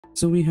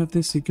So we have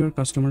this secure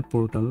customer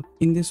portal.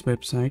 In this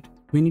website,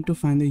 we need to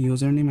find the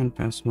username and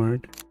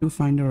password to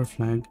find our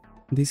flag.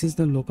 This is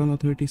the local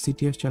authority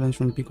CTF challenge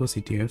from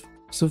PicoCTF.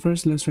 So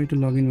first let's try to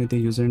log in with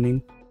the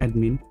username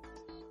admin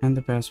and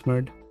the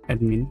password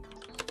admin.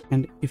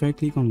 And if I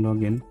click on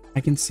login,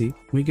 I can see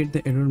we get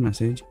the error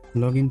message,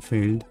 login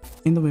failed.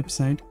 In the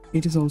website,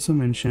 it is also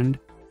mentioned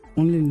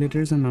only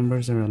letters and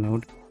numbers are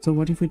allowed. So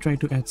what if we try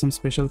to add some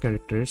special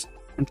characters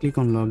and click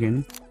on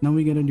login? Now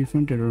we get a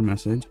different error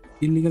message,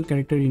 illegal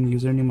character in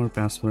username or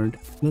password.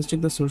 Let's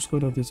check the source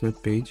code of this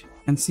web page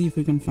and see if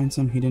we can find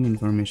some hidden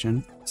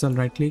information. So I'll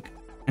right click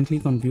and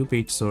click on view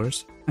page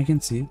source. I can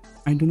see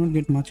I do not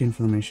get much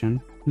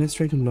information. Let's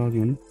try to log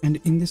in, and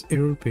in this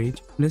error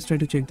page, let's try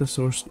to check the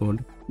source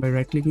code by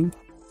right clicking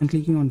and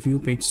clicking on view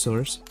page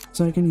source.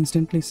 So I can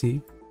instantly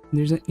see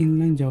there's an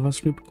inline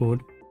JavaScript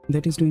code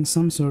that is doing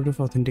some sort of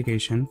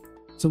authentication.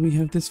 So we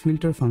have this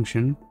filter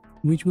function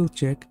which will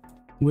check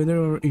whether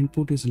our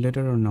input is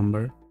letter or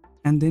number,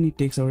 and then it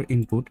takes our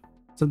input.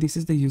 So this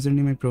is the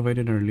username I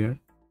provided earlier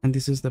and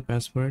this is the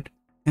password,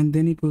 and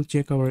then it will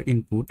check our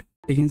input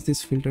against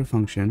this filter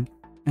function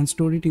and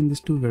store it in these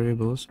two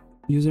variables,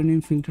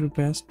 username filter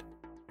passed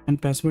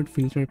and password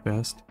filter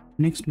passed.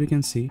 Next we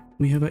can see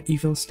we have a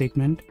if else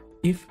statement.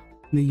 If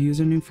the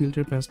username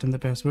filter passed and the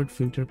password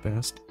filter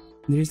passed,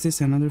 there is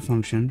this another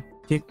function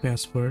check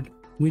password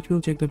which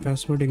will check the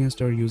password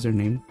against our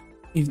username.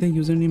 If the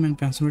username and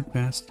password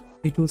passed,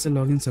 it will say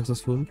login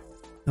successful,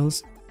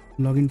 else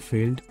login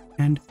failed,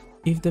 and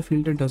if the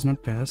filter does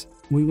not pass,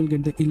 we will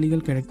get the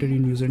illegal character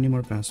in username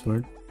or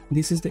password.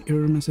 This is the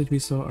error message we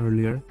saw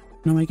earlier.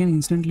 Now I can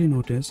instantly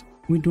notice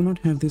we do not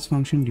have this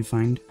function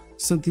defined,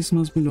 so this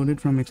must be loaded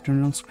from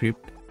external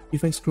script.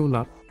 If I scroll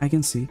up, I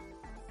can see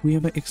we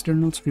have an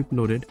external script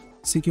loaded,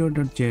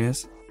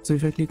 secure.js. So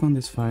if I click on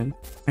this file,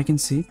 I can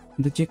see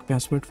the check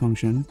password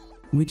function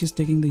which is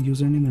taking the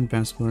username and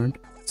password.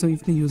 So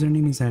if the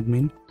username is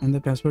admin and the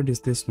password is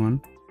this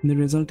one, the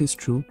result is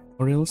true,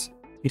 or else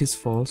it is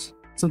false.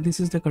 So this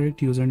is the correct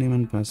username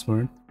and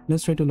password.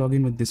 Let's try to log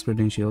in with these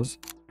credentials.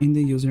 In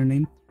the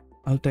username,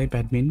 I'll type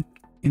admin.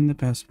 In the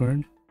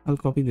password, I'll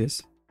copy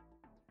this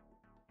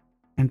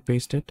and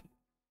paste it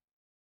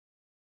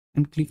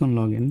and click on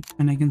login,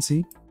 and I can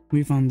see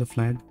we found the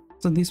flag.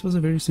 So this was a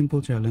very simple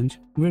challenge.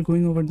 We're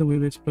going over the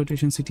web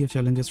exploitation CTF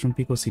challenges from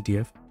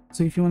PicoCTF.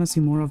 So if you want to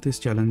see more of these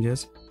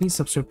challenges, please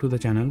subscribe to the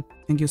channel.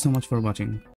 Thank you so much for watching.